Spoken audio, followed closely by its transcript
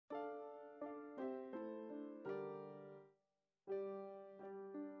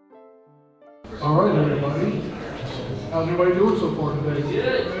All right, everybody. How's everybody doing so far today?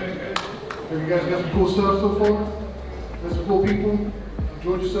 Good. Have you guys got some cool stuff so far? Got some cool people?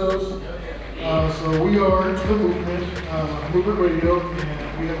 Enjoyed yourselves? So we are The Movement Radio,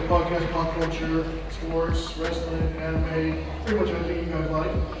 and we have a podcast, pop culture, sports, wrestling, anime, pretty much anything you guys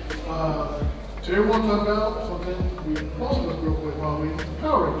like. Today we're going to talk about something we also looked real quick while we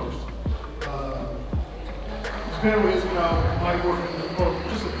Power Rangers. Apparently it's about Mighty Morphin, well,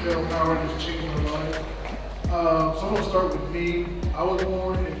 just a general Power Rangers changing our lives. So I'm going to start with me. I was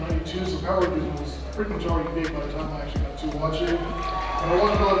born in '92, so Power Rangers was pretty much already big by the time I actually got to watch it. And I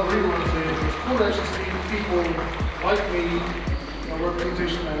watched a lot of reruns, and it's cool to actually see people like me,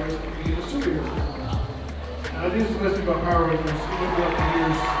 representation matters, being a superhero. And I think it's the best thing about Power Rangers, even throughout the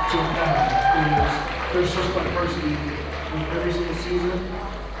years till now, is there's such diversity in every single season.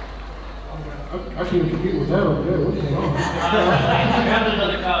 I can't even compete with that over there. What's going on? We have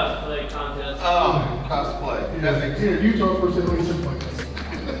another cosplay contest. Oh, cosplay. Yeah, here, you talk for a second. What do you think about this?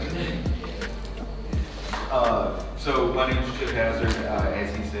 So my name is Chip Hazard.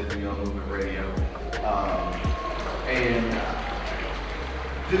 As he said, we on Movement Radio, and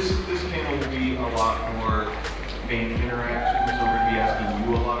this panel will be a lot more fan interaction. So we're going to be asking you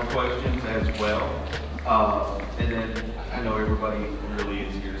a lot of questions as well. And then I know everybody really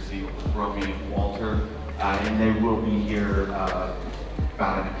is here to see Romy and Walter, and they will be here about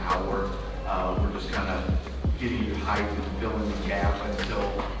an hour. We're just kind of getting you hyped and filling the gap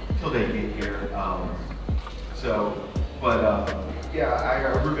until they get here. Yeah, I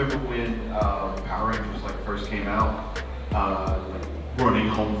remember when Power Rangers first came out, running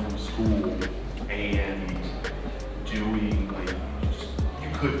home from school and doing you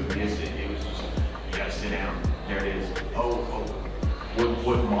couldn't miss it. It was just you gotta sit down. There it is.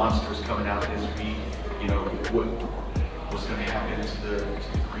 What monster's coming out this week? What's gonna happen to the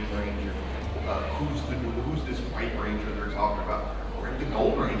Green Ranger? Who's this White Ranger they're talking about? Where did the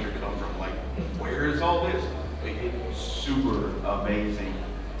Gold Ranger come from? Where is all this? It's super amazing,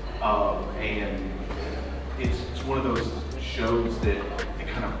 and it's one of those shows that it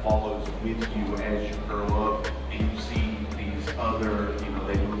kind of follows with you as you grow up, and you see these other,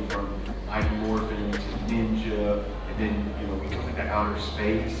 they move from Mighty Morphin to Ninja, and then we go into outer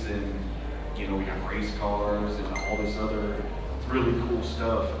space, and we got race cars and all this other really cool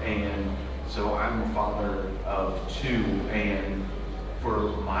stuff. And so I'm a father of two, and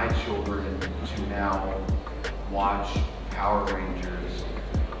for my children to now watch Power Rangers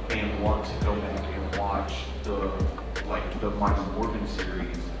and want to go back and watch the Mighty Morphin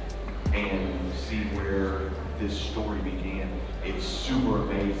series and see where this story began, it's super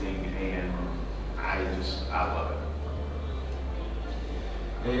amazing, and I love it.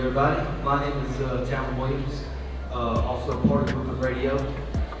 Hey everybody, my name is Talon Williams, also part of Movement Radio,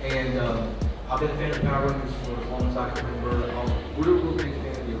 and I've been a fan of Power Rangers for as long as I can remember. We're a real big fan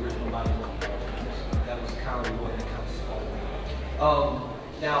of the original Mighty Morphin. That was kind of the one that kind of spawned me.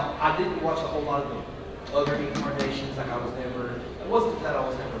 Now, I didn't watch a whole lot of the other incarnations. It wasn't that I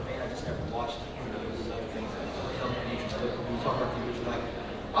was never a fan, I just never watched any of those other things that helped me interested when we talk about the original.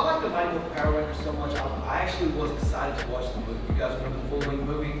 I like the Mighty Morphin Power Rangers so much, I actually was excited to watch the movie. You guys remember the full-length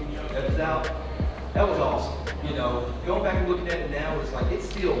movie that was out? That was awesome. Going back and looking at it now, it's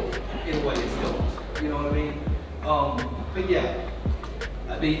still, in a way, it's still awesome. You know what I mean? But yeah,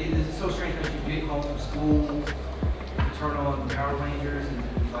 it's so strange because you get home from school, you turn on Power Rangers, and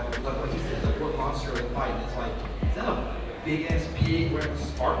like he said, what monster are they fighting? It's is that a big ass pig wearing a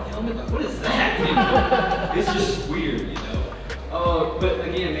Spartan helmet? What is that? It's just weird, But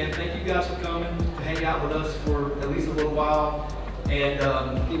again, man, thank you guys for coming to hang out with us for at least a little while, and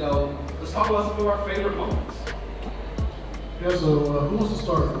let's talk about some of our favorite moments. Yeah, so who wants to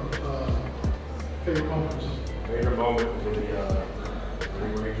start? Favorite moments? Favorite moment was when the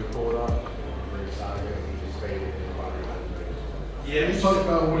Green Ranger pulled up. Very excited, he just faded in the body. Yeah, he's talking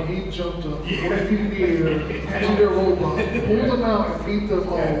about when he jumped up 40 feet in the air to their robot, pulled them out and beat them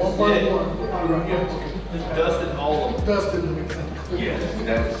all one by one. Yeah. Dusted all of them. Dusted them. Yes,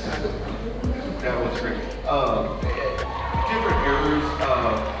 that was great. Different eras.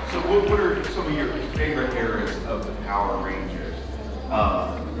 So what are some of your favorite eras of the Power Rangers?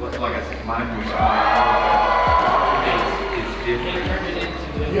 Like I said, mine was is different.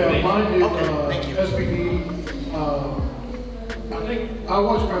 Yeah, mine is SPD. I think I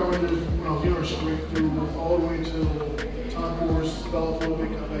watched Power Rangers when I was younger, straight through, all the way till Time Force, Bellaphobic,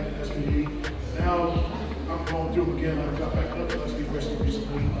 got back to SPD. Now I'm going through them again. I got back up to SPD Wrestling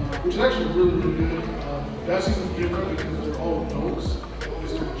recently, which is actually really, really good. That season's different because they're all adults.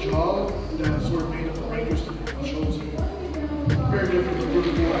 It's their job that sort of made them the Rangers to be chosen. Very different, but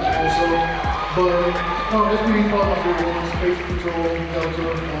really cool. Also, No, SPD is probably my favorite one. Space Patrol, Delta,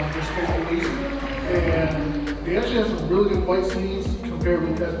 the Space Police. And they actually have some really good fight scenes compared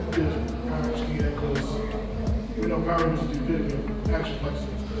with that Power Rangers can get, because we know Power Rangers do good action fight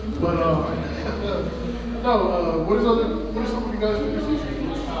scenes. But no, what is some of you guys' favorite seasons?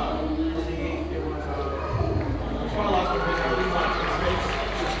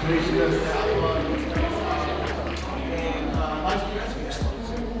 Space, yes.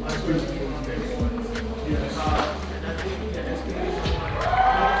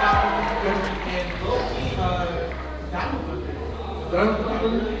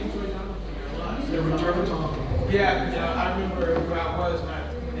 Yeah, I remember where I was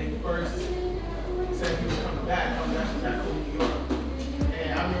when they first said he was coming back. I was actually back in New York.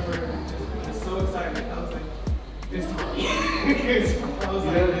 And I remember just so excited. I was like, this time. I was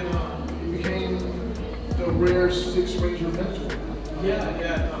like, he became the rare Six Ranger mentor.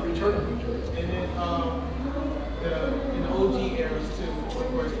 Yeah. Return of Ranger. And then in the OG eras too, of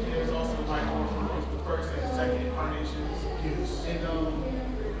course, there's also like the first and second incarnations. Yes. And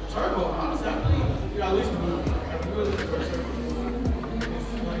Turbo, honestly, at least the movie. I really like the first Turbo movie. It's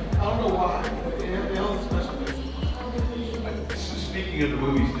like, I don't know why, but it holds a special place. Speaking of the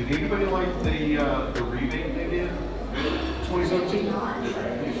movies, did anybody like the remake they did? 2017. You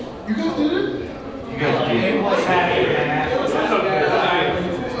guys did it? You guys did. It was happy.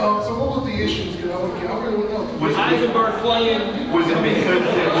 So what was the issues? Because I really want to know. Was it, Heisenberg playing. was it because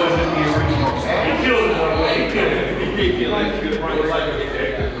it wasn't the original He cast? killed it one way. He killed it. He did kill it. It was like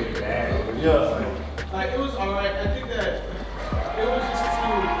objectively bad. Yeah. Like, it was alright. I think that it was just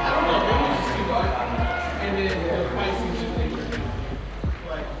too, I don't know, it was just too dark. And then the fight scenes just didn't work.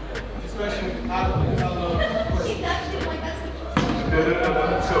 Like, especially, I love No.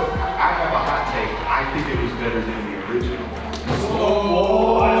 So I have a hot take. I think it was better than the original.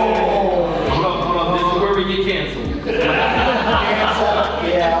 Hold on. This is where we get canceled.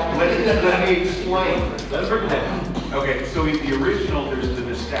 Yeah. Let me explain. Let's break it down. Okay, so in the original, there's the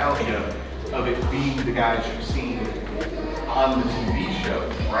nostalgia of it being the guys you've seen on the TV show,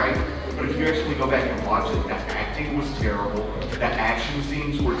 right? But if you actually go back and watch it, the acting was terrible. The action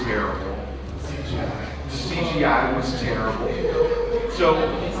scenes were terrible. The CGI was terrible. So,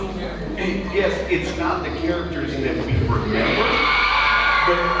 yes, it's not the characters that we remember, but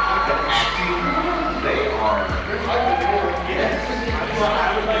the acting, they are. Yes.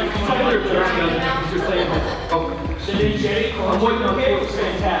 I'm waiting on it. It's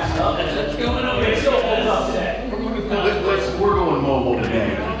fantastic. That's going on. It still holds up today. We're going mobile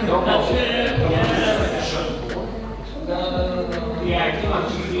today. The acting on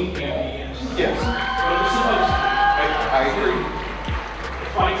TV can't be. Yes. I agree.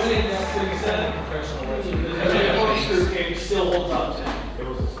 Fight scene, that's what he said. It still holds up today.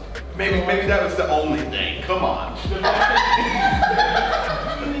 Maybe that was the only thing. Come on. So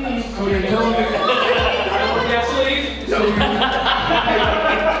you're telling me? Yes, So I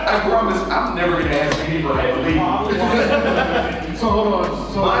promise I'm never going to ask anybody to leave. So hold on.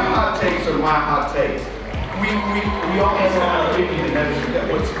 So My hot takes are my hot takes. We all have our opinion, and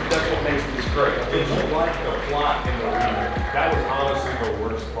that's what makes this great. Did you like the plot in the remake? That was honestly the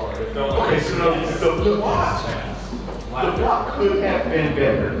worst part. It felt like Okay, so the plot could have been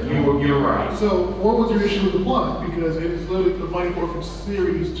better. You're right. So what was your issue with the plot? Because it is literally the Mighty Morphin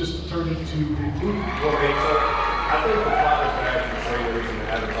series just turned into a movie. Well, okay, so I think the plot is bad for the same reason that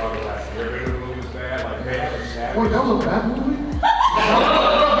Avatar the Last Airbender movie was bad. Like, they had a savage. Wait, that was a bad movie?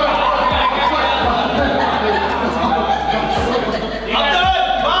 I'm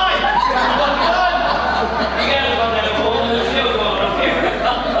done! Bye! You guys want that whole new show going up here.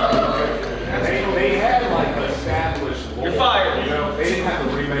 They had like established lore. You're fired. You know, they didn't have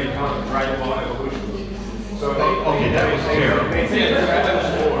the remake on Dragon Ball Evolution. So Okay, that was terrible. They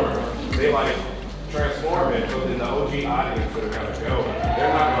established lore. They like transform it, but then the OG audience that are gonna go,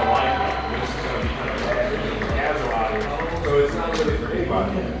 they're not gonna like it. This is gonna be kind of bad for the casual audience. So it's not really for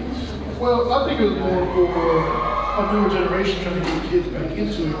anybody. Well, I think it was more for a newer generation trying to get kids back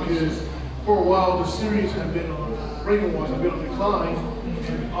into it, because for a while the series had been on, rating-wise, had been on decline,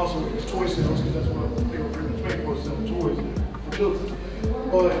 and also it's toy sales, because that's what they were pretty much made for, selling toys for children.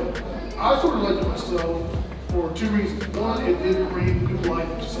 But I sort of liked it myself for two reasons. One, it did bring new life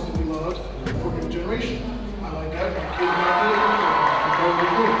into something we loved for a new generation. I like that. My kids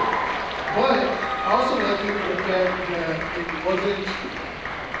liked it. But I also like it for the fact that it wasn't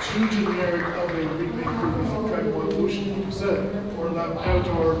too generic of a remake movie like Dragon Ball Evolution, like you said, or that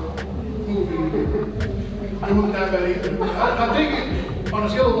Avatar movie. It wasn't that bad either. I think on a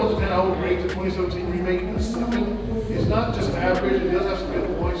scale of 1 to 10, I would rate the 2017 remake a 7. It's not just average, it does have some good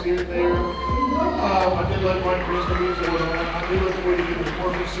points here and there. I did like Ryan Reynolds be into it. I did like the way they did the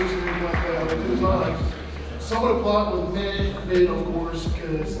Morphin suits and everything like that. But it was not like some of the plot was mid, of course,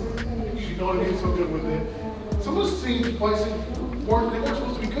 because you know they did so good with it. Some of the scenes, fight scenes, weren't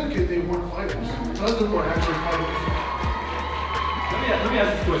supposed to be good because they weren't fighters. None of them were actually fighters. Let me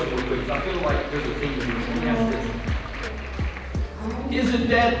ask this question real quick, because I feel like there's a theme to this. Let me ask this. Is it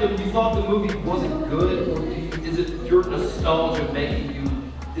that you thought the movie wasn't good, or is it your nostalgia making you,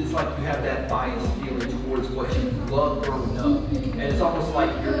 it's like you have that biased feeling towards what you loved growing up, and it's almost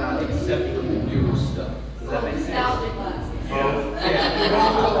like you're not accepting of the newer stuff. Does that make sense? Nostalgia glasses.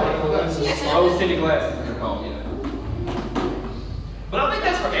 Yeah. Rose tinted glasses, they're called, yeah. But I think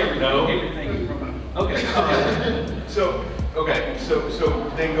that's for everything. No. Everything from, okay. So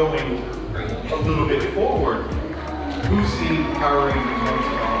then going a little bit forward, who's seen Power Rangers Once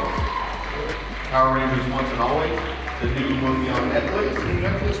and Always? Power Rangers Once and Always, the new movie on Netflix. The new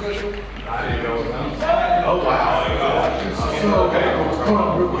Netflix special. I didn't know about. Oh wow. So, Okay. hold on,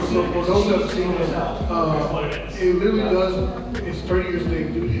 real quick. So for those that have seen it, it literally does, it's 30 years, it's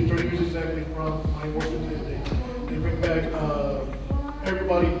 30 years exactly from my work they bring back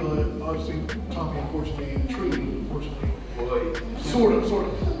everybody but obviously Tommy, unfortunately, and Tree, unfortunately. Boy. Sort of.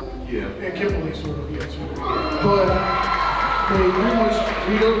 Yeah. And Kimberly, sort of, yes. But they pretty much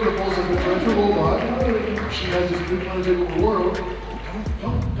read over the balls of the virtual robot. She has this new plan to take over the world.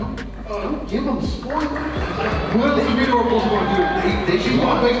 Don't give them spoilers. What is the video supposed to do? She's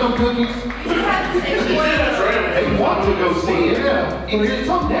gonna make some cookies. You have to say spoilers. They want to go see it. Yeah. It's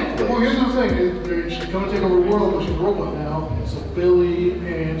on Netflix. Well, here's the thing. She's gonna take over the world, but she's a robot now. So Billy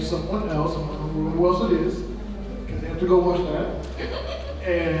and someone else, I don't know who else it is, because they have to go watch that.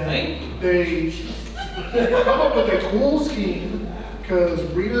 And they come up with a cool scheme, because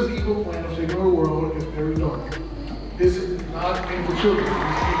Rita's evil plan of taking over the world is very dark. This is not aimed for children, it's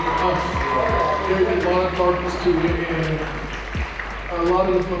aimed for us. There's a lot of darkness to it, and a lot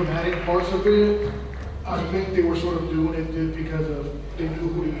of the thematic parts of it, I think they were sort of doing it just because of they knew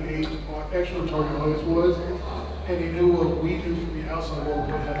who the actual target audience was, and they knew what we knew from the outside world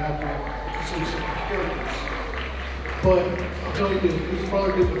what had happened to certain characters. But I'm telling you this, it's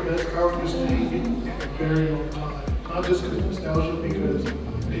probably been the best Power Rangers thing in a very long time. Not just because of nostalgia, because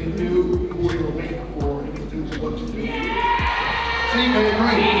they knew who they were making for and they knew what to do. See, they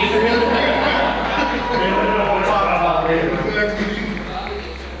agree.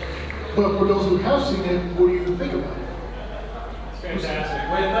 But for those who have seen it, what do you think about it? Fantastic.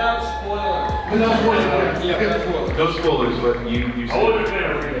 Without spoilers. Without spoilers, yeah. No spoilers, but you I wasn't a fan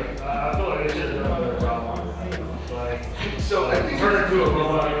of it. I feel like they should have done a better job on it. Like, So I think turn it to a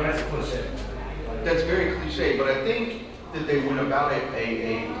robot, like, that's cliche. that's very cliche, but I think that they went about it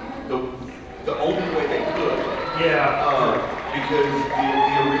the only way they could. Yeah. Because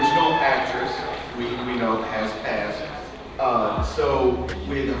the original actress, we know, has passed. So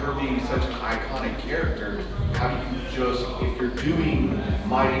with her being such an iconic character, how do you just, if you're doing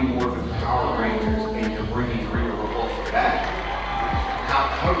Mighty Morphin Power Rangers and you're bringing Rita Repulsa back,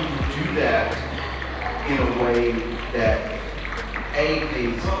 how do you do that in a way that A,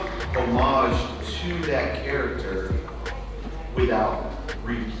 pays homage to that character without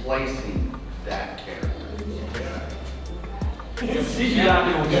replacing that character? CGI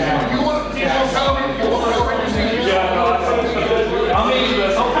You want to Power Rangers Yeah, no, I mean,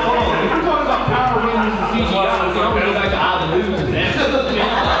 hold on. If you're talking about Power Rangers and CGI, so I'm gonna go back to Eye of the News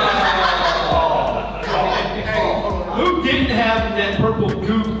Who didn't have that purple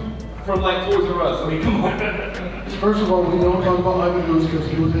goop from like Toys R Us? I mean, come on. First of all, we don't talk about Ivan Lewis because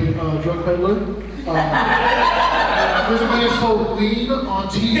he was a drug peddler. This man is so lean on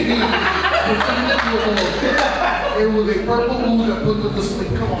TV. It was a purple ooze that put them to sleep.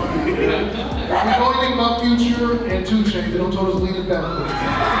 Come on. We know anything about Future and 2 Chainz. They don't tell us lean it backwards.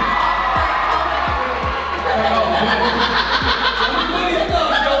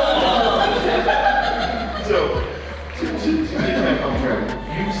 So, to get back on track,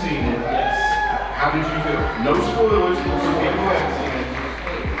 you've seen it. Yes. How did you feel? No spoilers for people who haven't seen it.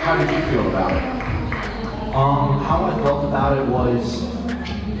 How did you feel about it? How I felt about it was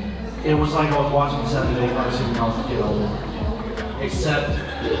like I was watching Saturday Night Live when I was a kid older. Except,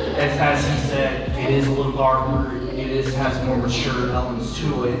 as he said, it is a little darker, has more mature elements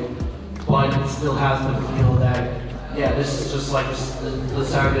to it, but it still has the feel that, yeah, this is just like the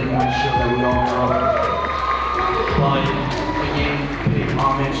Saturday night show that we all know. But again, paying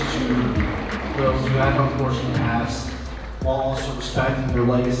homage to those who have unfortunately passed, while also respecting their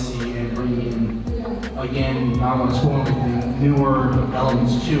legacy and bringing, again, I don't want to spoil anything, newer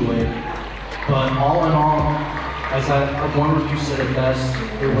elements to it. But all in all, as one review said it best,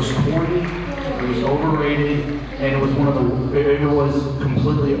 it was corny, It was overrated, and it was one of the. It was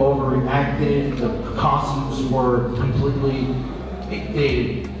completely overreacted. The costumes were completely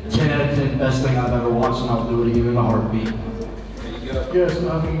dated. 10 out of 10, best thing I've ever watched, and I'll do it again in a heartbeat. Yes,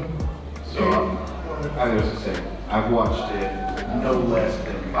 I mean, So I was to say, I've watched it no less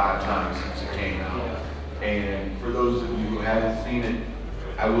than 5 times since it came out. And for those of you who haven't seen it,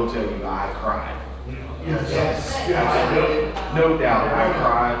 I will tell you, I cried. yes. Absolutely. No doubt, I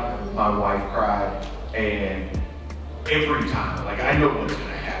cried, my wife cried, and every time, like I know what's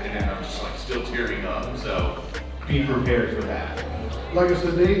gonna happen, and I'm just like still tearing up, so be prepared for that. Like I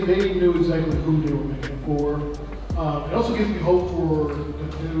said, they knew exactly who they were making it for. It also gives me hope for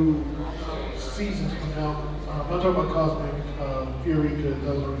the new seasons coming out. I'm not talking about Cosmic Fury, because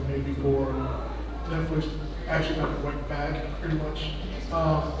that was already made before Netflix actually got it right back, pretty much.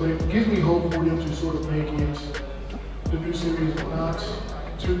 But it gives me hope for them to sort of make it, the new series, not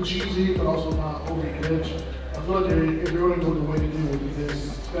too cheesy, but also not over the edge. I feel like if they're going to go the way they did with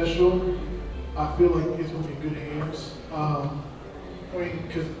this special, I feel like it's going to be in good hands. I mean,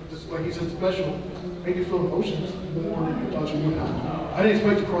 because like he said, special, make you feel emotions more than you thought you would. I didn't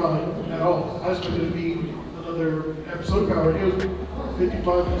expect to cry at all. I expected it to be another episode of Power. It was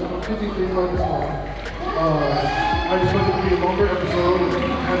 55 minutes long. I just wanted it to be a longer episode and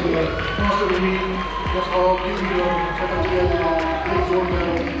have the monster of the week. That's all. Get me up, come out together, absorb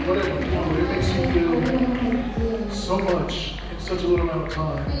battle, whatever. You know, it makes you feel so much in such a little amount of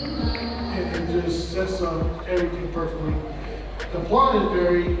time. And it just sets up everything perfectly. The plot is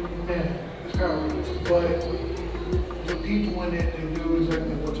very it's Power Rangers, but the people in it, they knew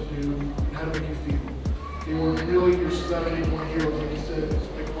exactly what to do and how to make you feel. They were really your 7, 8 point heroes, like you said. It's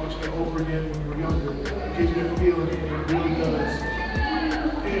like watching it over again when you were younger. It gives you that feeling, and it really does.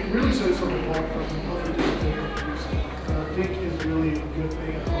 And it really says something apart from the other different things. And I think it's really a good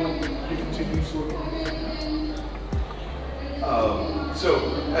thing. I hope it continues sort of.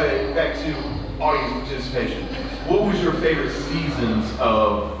 Back to audience participation. What was your favorite seasons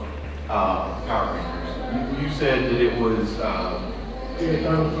of Power Rangers? You said that it was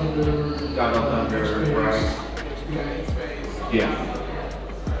Dino Thunder, right? Yeah.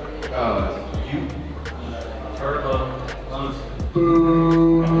 You? Turbo.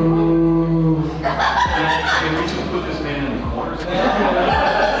 Boo. Can we just put this man in the corner?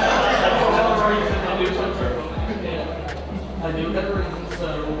 I do have reasons, so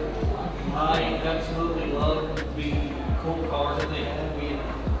I absolutely love the cool cars that they have. We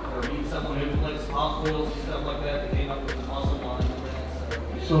meet someone who collects Hot Wheels and stuff like that. They came up with an awesome line of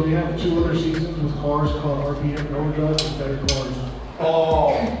that. So they have 2 other seasons with cars called RPM and Overdrive and better cars.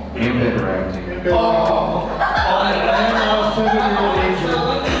 Oh, and better acting. And better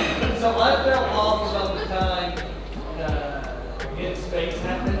So I fell off about the time In Space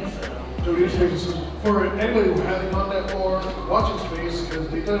happened. So. For anybody who hasn't gone that far, watching Space, because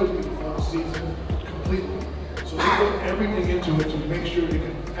they thought it was going to be the final season completely. So they put everything into it to make sure they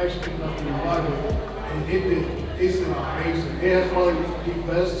could actually be enough to revive it. And it did. It's amazing. It has probably the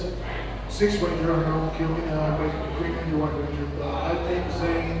best 6th Ranger. I don't kill me now, but Green Ranger, White Ranger. But I think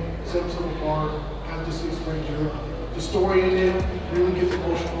Zane sets them apart as the 6th Ranger. The story in it really gets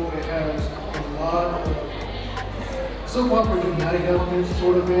emotional. It has a lot of soap opera dramatic elements,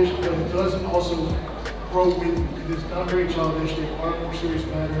 sort of ish, but it doesn't also grow with you because it's not very childish. They are more serious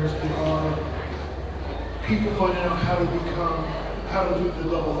matters. They are people finding out how to do the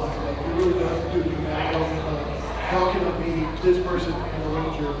double life. Like it really does do the dramatic element of how can it be this person in a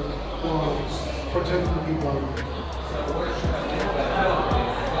ranger while protecting the people out there. So where should I think about it?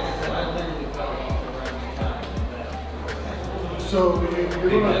 Like I said, I literally fell off around the time of that. So if you're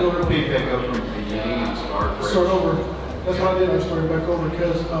going to go Repeat back up from the beginning and start fresh. start over. That's what I did. I started back over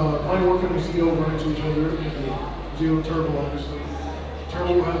because my work and Zeo run into each other. And Zeo Turbo, obviously.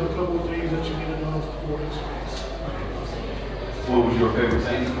 Turbo has a couple of things that you need to know for his space. What was your favorite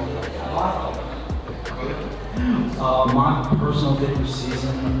season? My personal favorite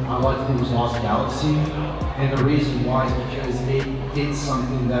season, I like it was Lost Galaxy, and the reason why is because it did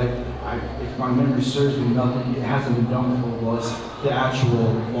something that, if my memory serves me, it hasn't been done before, was the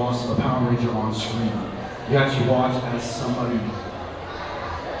actual loss of a Power Ranger on screen. You actually watch as somebody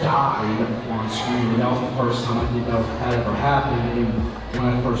died on screen, and that was the first time I think that ever happened, and when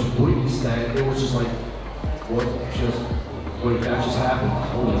I first witnessed that, it was just like, wait, that just happened,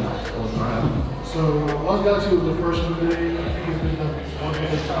 holy crap. So Lost Galaxy was the first movie. I think it's been done one at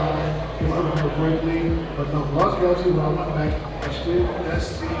a time. If I remember correctly. But no, Lost Galaxy, when I went back and watched it, that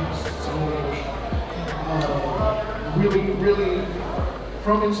scene is so emotional. Really,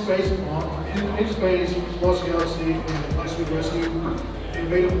 from In Space on, In Space, Lost Galaxy, and My Sweet Rescue, they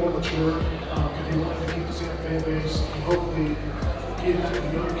made it more mature, and they wanted to keep the same fan base, and hopefully get the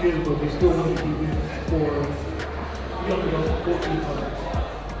younger kids, but they still want to keep it for young adults, 14 plus.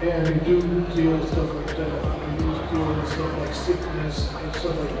 And they do deal with stuff like that. They do deal with stuff like sickness and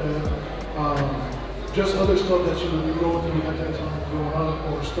stuff like that. Just other stuff that you would be going through at that time growing up,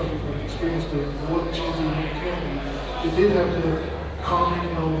 or stuff you would experience that wasn't changing when it can be. They did have the comic, you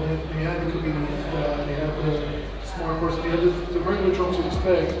know, they had the comedian, they had the smart person, they had the regular tropes you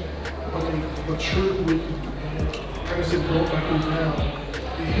expect, but they matured with you. And like I said, going back to now,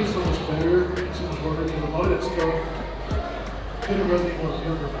 it hits so much better, it's so much harder, because a lot of that stuff didn't resonate when I was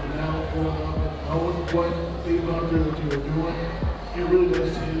younger, but now growing up and knowing what they've gone through, what they were doing, it really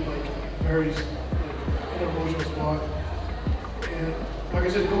does hit like very an emotional spot. And like I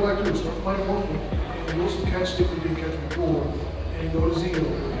said, go back to it, start playing Morphin, and you'll see catch stick you didn't catch before, and go to Zeo, as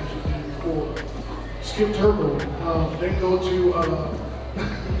you did before. Skip Turbo, then go to you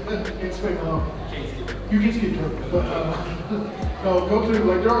can skip Turbo, but no, go to,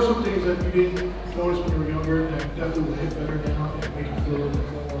 like, there are some things that you didn't notice when you were younger that definitely will hit better now and make you feel a little bit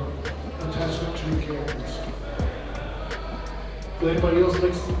more attachment to the characters. But anybody else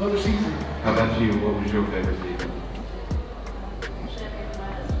likes another season? How about you? What was your favorite season?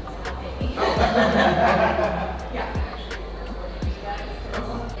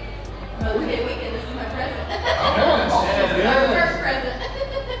 Okay, weekend, this is my present. Yes. My first present.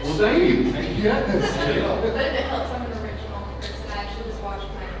 Well, thank you. Yes. But if it helps, I'm an original person. I actually just watch my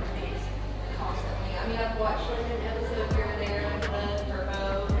movies constantly. I mean, I've watched like an episode here and there, like the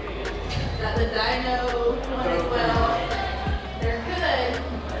Turbo, the Dino one as well. They're good,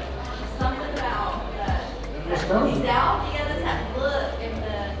 but something about that nostalgia, that's that look and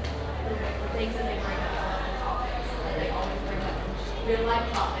the things that they bring up on the topics. And they always bring up real life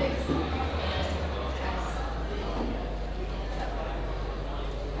topics.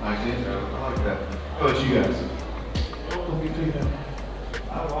 Nice intro. I like that. How about you guys? Don't be too bad.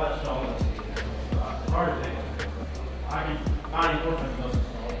 I watched all of it. Hard thing. I ain't working most of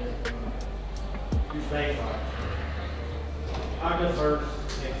it. You think I go first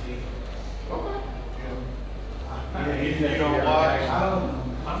next season. Okay. Yeah, You don't watch?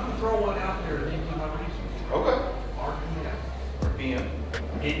 I'm gonna throw one out there and give you my reasons. Okay. RPM. RPM.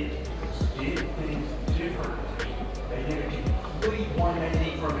 It did things differently. They did a complete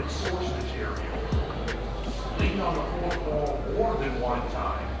 180 from its source material. Leaned on the fourth wall more than one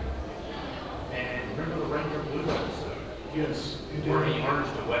time. And remember the Ranger Blue episode? Yes, you Where he did. learns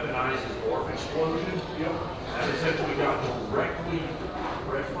to weaponize his dwarf explosion? Yep. That essentially got directly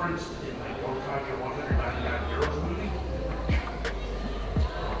referenced in the Yokai 199 Heroes movie.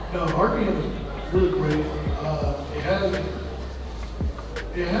 No, RPM was really great.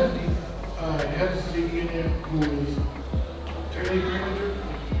 It had Ziggy in there who is technically a ranger,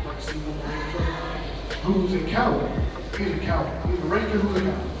 like Steve Ranger, who's a coward. He's a coward. He's a ranger who's a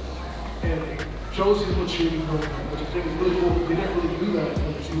coward. And it shows his maturity growing up, which I think is really cool. They didn't really do that in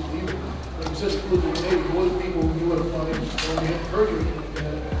the season either. Like you said, it was there wasn't people who knew what to find or they had perjury like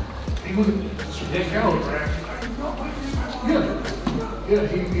that. He wasn't a coward. Yeah,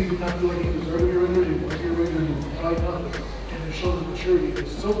 he did not feel like he deserved to be a ranger. He wanted to be a ranger. He was fighting nothing. And it shows his maturity.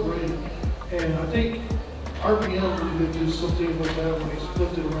 It's so great. And I think RPM really did do something like that when they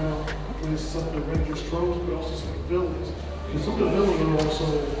flipped it around with some of the Rangers tropes, but also some of the villains. And some of the villains are also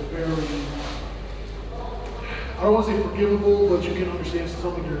very, I don't want to say forgivable, but you can understand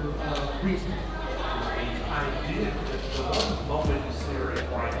some of their reasons. I did. The one moment in the series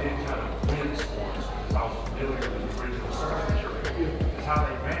where I did kind of wince once because I was familiar with the original source material is how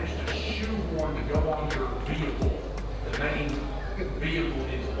they managed to shoehorn to go on their vehicle, the main vehicle,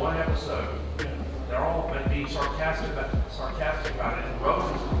 into one episode. They're all being sarcastic about it, and Rose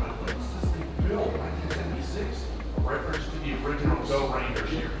is going, when was this thing built? 1976? A reference to the original Go Ranger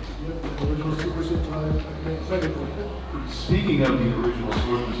series. Yep, the original Super Sentai Megaboy. Speaking of the original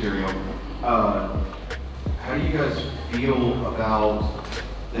source material, how do you guys feel about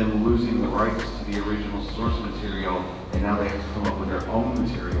them losing the rights to the original source material, and now they have to come up with their own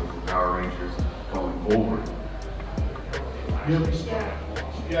material for Power Rangers going forward? Yep.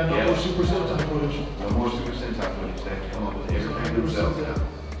 Yeah, no more Super Sentai footage. No more Super Sentai footage. They have to come up with everything themselves now.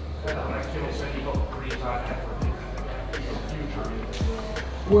 When I still say you hope pretty high effort in the future.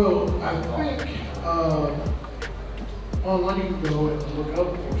 Well, I think online you can go and look up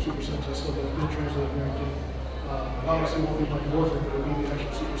more Super Sentai stuff that's been translated and everything. Obviously, it won't be like Warfare, but it'll be the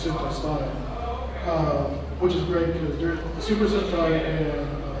actual Super Sentai style, which is great because there's Super Sentai and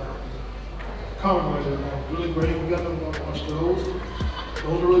Kamen Rider are really great. We got them to watch those.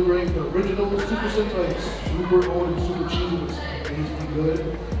 Those are really great. The original Super Sentai is super old and super cheesy, but it's amazingly good.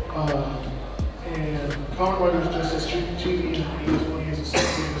 And Kamen Rider is just as cheesy and as funny as the same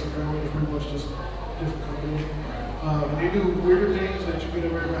thing as the Power Rangers, pretty much just different company. They do weirder things that you could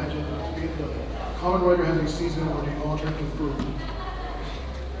never imagine. Kamen Rider has a season where they all turn to fruit.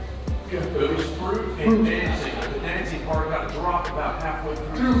 Yeah. It was fruit and dancing. The dancing part got dropped about halfway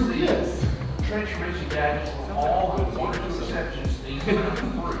through the season. Yes. Transformation gadgets were all with one or two exceptions, these kind of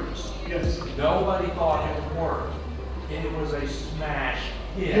fruits. Yes. Nobody thought it would work. And it was a smash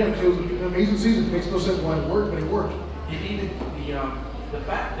hit. Yeah, it was an amazing season. It makes no sense why it worked, but it worked. It even, the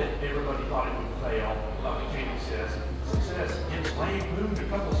fact that everybody thought it would fail became success. It's moved a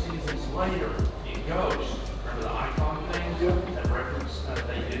couple seasons later in Ghost. Remember the icon thing? Yep. That reference,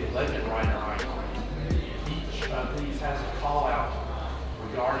 they did Legend Rider icon. Each of these has a call out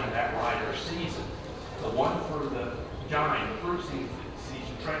regarding that rider season. The one for the giant fruit season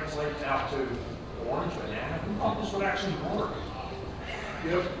translates out to orange banana. Who thought this would actually work?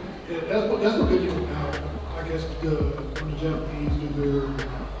 Yep. Yeah, that's what they do now. I guess when the Japanese do their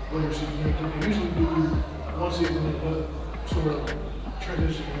later season, they usually do one season and doesn't sort of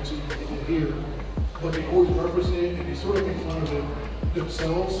transition one season like they did here. But they always reference it and they sort of make fun of it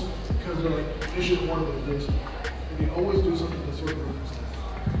themselves because they're like, this shouldn't work like this. And they always do something to sort of reference that.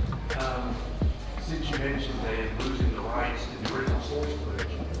 Since you mentioned they losing the rights to the original source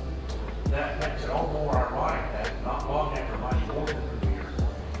footage, that makes it all more ironic that not long after Mighty Morphin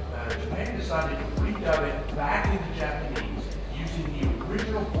premiered, Japan decided to redub it back into Japanese using the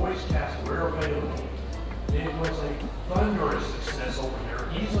original voice cast where available. It was a thunderous success over there,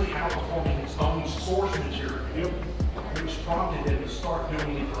 easily outperforming its own source material, which prompted them to start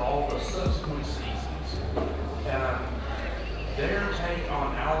doing it for all the subsequent seasons. Their take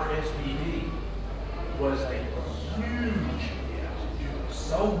on our SPD was a huge hit,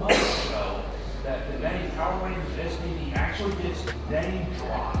 so much so that the name Power Rangers SPD actually gets name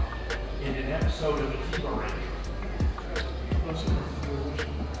dropped in an episode of Akiba Ranger.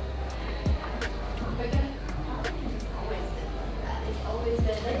 Always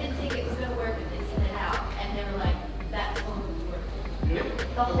been. They didn't think it was going to work, but they sent it out, and they were like, "That's going to work." Yep.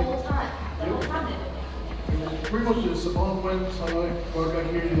 The whole time. The whole time they did it. Pretty much just Simone went, so I brought back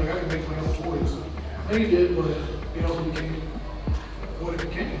here, he's like, I can make my own toys. And he did, but it also became what it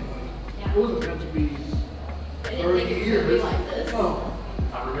became. Like, it wasn't meant to be 30 years. Like this. No.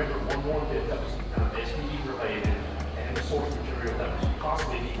 I remember one more bit that was SPD related and the source material that was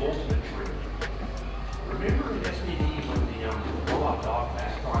possibly the ultimate trick. Remember in SPD when the robot dog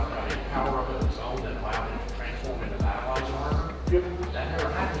mascot got a power up of its own that allowed it to transform into battle armor? Yep. That never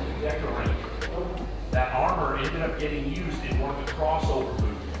happened in Deca Ranger. That armor ended up getting used in one of the crossover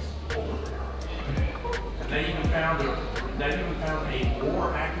movies over there. And they even found a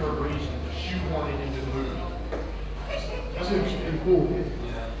more accurate reason to shoehorn it into the movie. That's interesting, cool.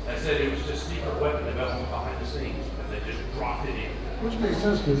 They said it was just secret weapon development behind the scenes, and they just dropped it in. Which makes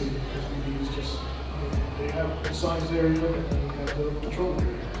sense because SPD is just, they have the science area and then you have the control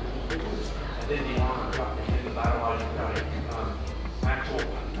area. And then the armor got in the biologic got an actual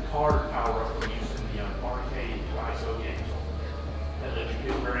card power up for use in the arcade ISO games. That let you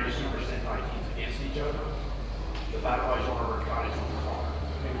pit various Super Sentai teams against each other. The biologic armor got its own card.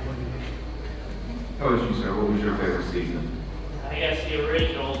 How about you, sir? What was your favorite season? I guess the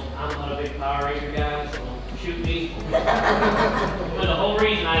originals, I'm not a big Power Ranger guy, so don't shoot me. But the whole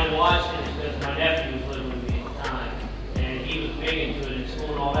reason I watched it is because my nephew was living with me at the time, and he was big into it in school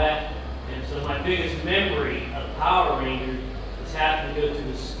and all that. And so my biggest memory of Power Rangers was having to go to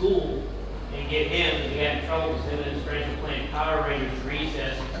the school and get him, because he got in trouble because him and his friends were playing Power Rangers at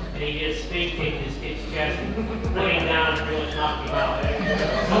recess, and he just spade kicked his kid's chest and put him down and pretty much knocked him out.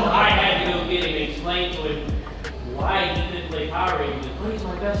 So I had to go get him and explain to him why he couldn't play Power Rangers. Well, he's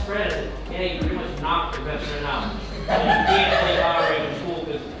my best friend. I said, yeah, you pretty much knocked your best friend out. So you can't play Power Rangers in school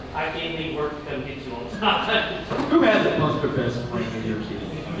because I can't leave work to come get you on time. Who hasn't lost their best friend in your kid?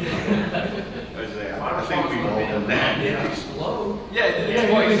 I think we've all done that. It explode.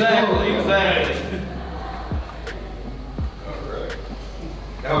 Yeah, well, exactly. All right.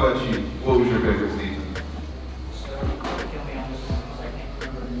 How about you? What was your favorite season? So, kill me on this one because I can't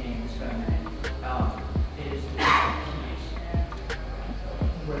remember the names, but it is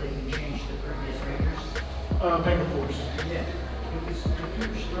where they can change the previous Rangers. Mega Force. Yeah, it was a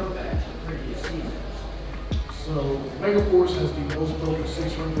huge throwback to the previous seasons. So Mega Force has the most broken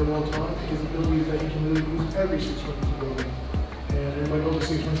 6 Ranger of all time because the ability that he can really use every 6 Ranger's ability. And everybody knows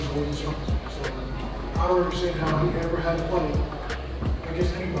the 6 Ranger is always the strongest. So I don't understand how he ever had to fight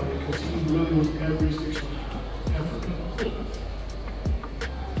against anybody because he really was every 6 Ranger ever.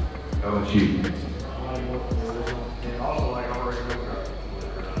 How about you? And also, like, I'm already know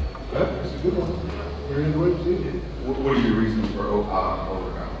That's a good one. Very underrated too. What are your reasons for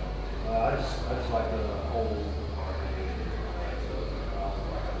overcome? I just like the whole.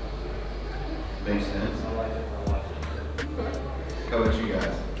 Makes sense. I like it. I like it. How about you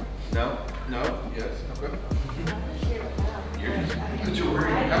guys? No? No, yes, okay. You're just, but you're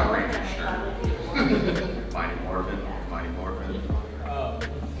wearing a Power Ranger shirt. Mighty Morphin, Mighty Morphin.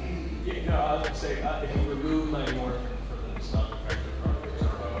 Yeah, you know, I would say if you remove Mighty Morphin for the stuff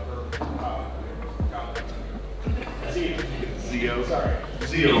Zeo. Sorry.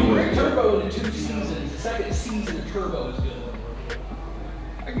 Zeo. Turbo in 2 seasons. The second season of Turbo is good.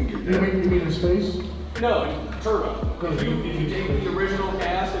 I can get You that. mean in space? No, Turbo. If you take the original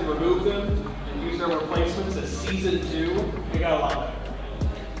cast and remove them and use their replacements as season 2, they got a lot better.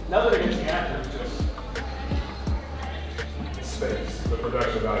 Nothing against the actors, just Space. The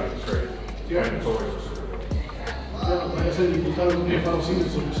production value is great. Yeah. And the toys are super good. Yeah, like I said, you thought it would be 5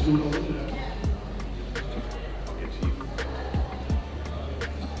 seasons, so just do it all in there. I'll get to you.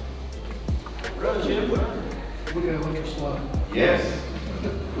 Look at Electric Slide. Yes.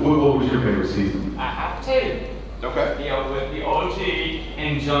 What was your favorite season? I have two. Okay. With the OG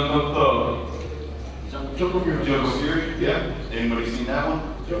and Jungle Book. Jungle Fury. Jungle Fury? Yeah. Anybody seen that one?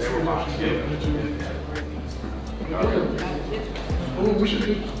 Jungle Fury. Yeah. Oh, we should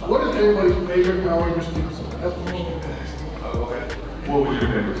do. What is everybody's favorite Power Rangers theme song? That's what we should ask. Oh, okay. What was your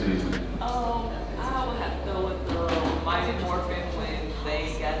favorite season? I would have to go with the Mighty Morphin when they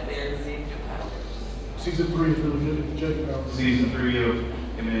got their ninja powers. Season 3 is really good. Judging Power. Season 3 of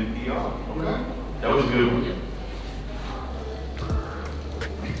MMPR. Okay. That was a good one.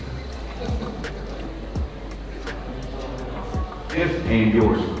 Yes, and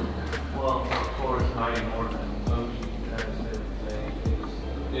yours. Well, of course, Mighty Morphin, OG, as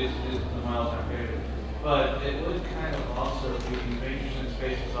is my favorite. But it would kind of also be, Rangers in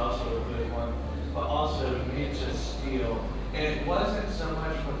Space was also a good one, but also Ninja Steel. And it wasn't so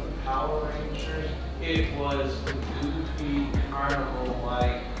much with the Power Rangers, it was the goofy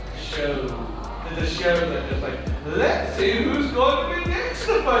carnival-like show. The show that just like, let's see who's going to be next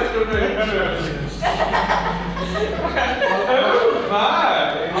to fight the Rangers. Oh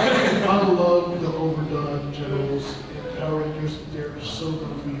my! I love the overdone generals in Power Rangers. They're so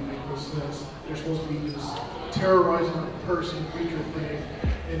goofy, make no sense. They're supposed to be this terrorizing person, creature thing,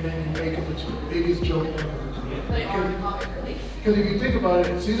 and then you make them the biggest joke ever. They are comic relief. Because if you think about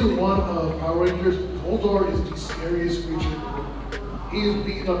it, in season 1 of Power Rangers, Goldar is the scariest creature in the world. He is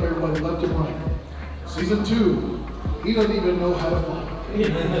beating up everybody left and right. Season 2, he doesn't even know how to fight.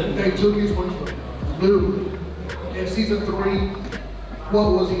 They took his one from him, literally. In season 3,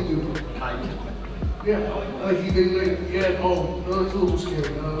 what was he doing? Yeah, like oh, no, it's a little too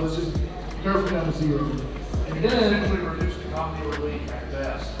scary. Let's just nerf him down to 0. And then, Essentially reduced to comedy relief at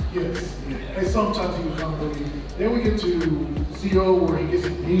best. yes, and sometimes he would come relief. Then we get to Zero, where he gets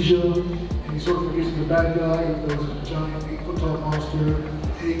amnesia, and he sort of forgets he's a bad guy. There was a giant 8-foot-tall monster,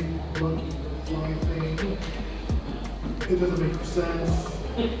 big monkey flying thing. It doesn't make sense.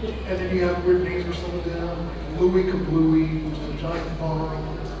 And then you have weird names for some of them, like Louie Kablooey, which is a giant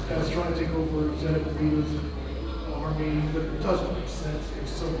bomb that's trying to take over Zed Vita's army, but it doesn't make sense.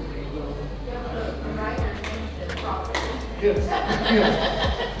 It's so random. The writer changed it properly. Yes, yes.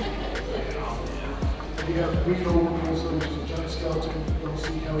 You have Rita also, which is a giant skeleton. You don't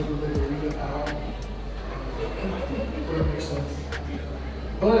see how he's related to Rita at all. But it makes sense.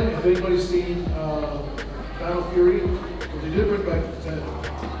 But if anybody's seen Battle Fury, what they did bring back Zed.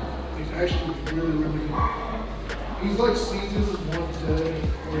 He's actually really, really good. He's like seasons 1 Zed,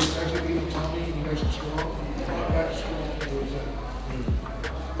 where he's actually beating Tommy and he's actually strong. He's not that strong as Zed.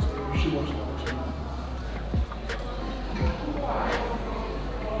 So you should watch that.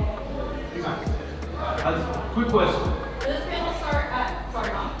 Quick question. Does panel start at,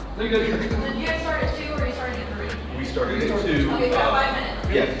 sorry, Mom. No, you go. Did you guys start at 2 or are you starting at 3? We started at 2. Okay, got 5 minutes.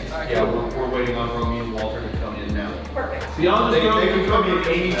 Yes. Yeah, we're waiting on Romy and Walter to come in now. Perfect. See, y'all They just can come in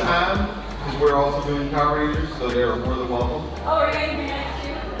any time, because we're also doing Power Rangers, so they're more than welcome. Oh, are you going to be next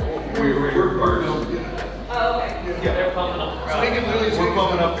too? We're first. Oh, okay. Yeah. They're pumping up the So they crowd. can literally We're take us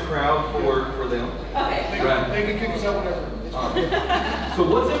pumping out. up the crowd for them. Okay. They can kick us out whenever. So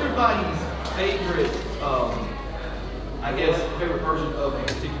what's everybody's favorite, I guess, favorite version of a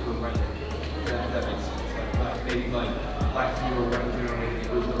particular Ranger? That makes sense. Like maybe like Black Zero Ranger, maybe the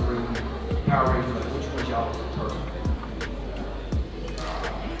original Room, Power Ranger, like which one's y'all's personal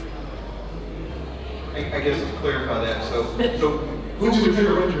favorite? I guess to clarify that, so Which is your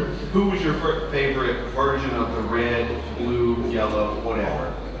favorite Ranger? who was your favorite version of the red, blue, yellow,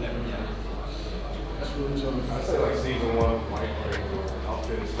 whatever? really tough. I say like season 1, White Ranger,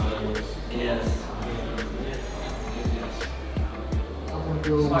 outfit is timeless. Yes. I'm gonna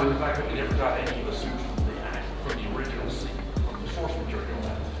go Despite the with, fact that we never got any of the suits from the original from the source material.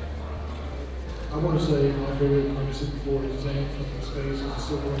 I want to say my favorite, like I said before, is Zane from the space as a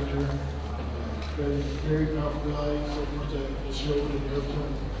Silver Ranger. Very powerful guy, so much that the show and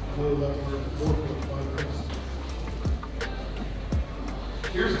everything. Really love her more for the fighters.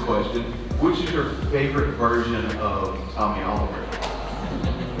 Here's a question. Which is your favorite version of Tommy Oliver?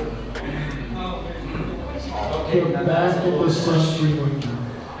 The Back in the Sun Green Ranger.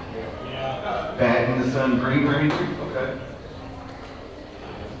 Bad in the Sun Green Ranger? Okay.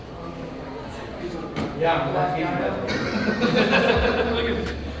 Yeah, I'm glad you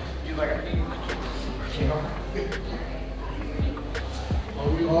He's like, Are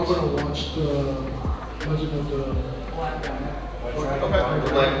we all going to watch the Legend of the Okay. The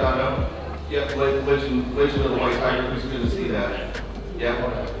Black Dino. Yeah, Legend of the White Tiger. Who's going to see that? Yeah.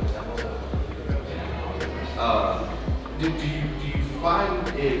 Do you find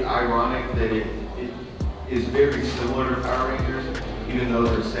it ironic that it is very similar to Power Rangers, even though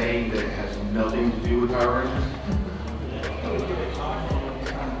they're saying that it has nothing to do with Power Rangers?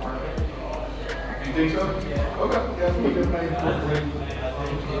 Do you think so? Yeah. Okay. Yeah, we can make I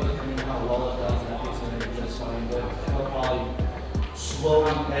think how well it does, and I think it's going to be just fine, but they'll probably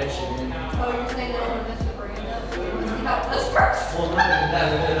slowly etch it in. Oh, you're saying they don't want to miss the brand up? See how it does first? Well, not even that,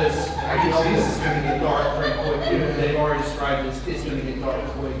 it is, I can see this is going to get dark pretty quick. They've already described it's going to get dark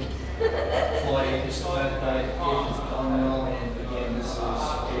quick. But it's the fact that if it's done well, and again, this is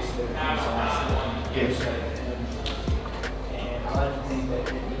basically the last Yes. And I like to think that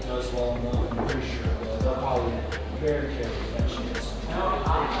it does well enough, I'm pretty sure they'll probably very carefully mention this.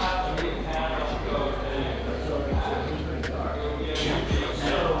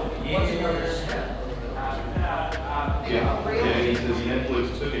 Yeah, he says Netflix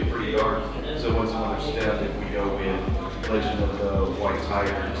took it pretty dark, so what's another step if we go with Legend of the White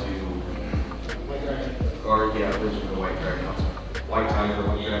Tiger to, or yeah, Legend of the White Dragon, White Tiger,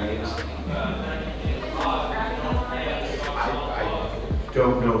 White Dragons. I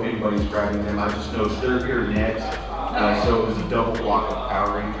don't know if anybody's grabbing them, I just know they're here next, so it was a double block of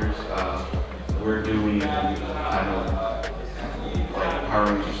Power Rangers. We're doing kind of like Power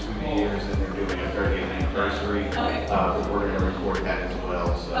Rangers through the years, and they're doing a 30th anniversary. Okay. But we're going to record that as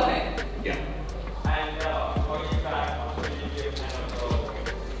well. So Okay. yeah.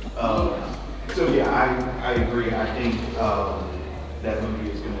 So yeah, I agree. I think that movie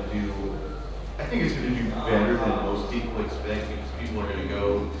is going to do. I think it's going to do better than most people expect, because people are going to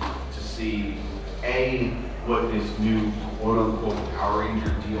go to see what this new quote unquote Power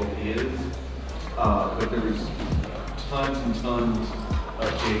Ranger deal is. But there's tons and tons of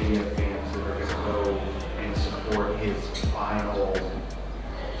JDF fans that are going to go and support his final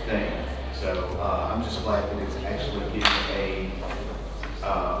thing. So I'm just glad that it's actually getting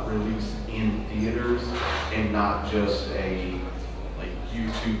a release in theaters and not just a like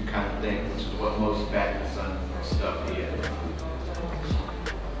YouTube kind of thing, which is what most Back in the Sun stuff is.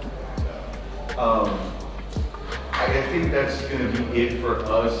 I think that's going to be it for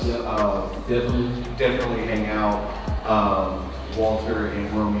us. Definitely hang out. Walter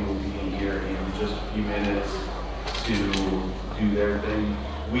and Romy will be here in just a few minutes to do their thing.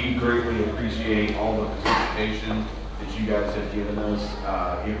 We greatly appreciate all the participation that you guys have given us.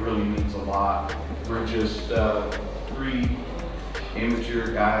 It really means a lot. We're just 3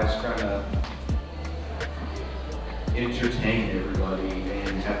 amateur guys trying to entertain everybody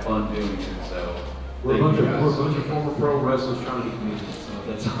and have fun doing it. So we're a bunch of former pro wrestlers trying to be comedians, so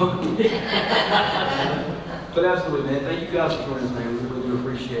that's all. But absolutely, man. Thank you guys for joining us, man. We really do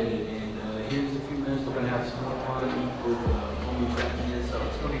appreciate it. And here's a few minutes. We're gonna have some more fun with when we track in, so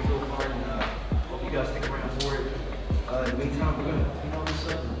it's gonna be real fun. Hope you guys stick around for it. In the meantime, we're gonna this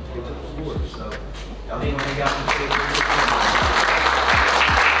up and get to the board. So y'all need to hang out and stay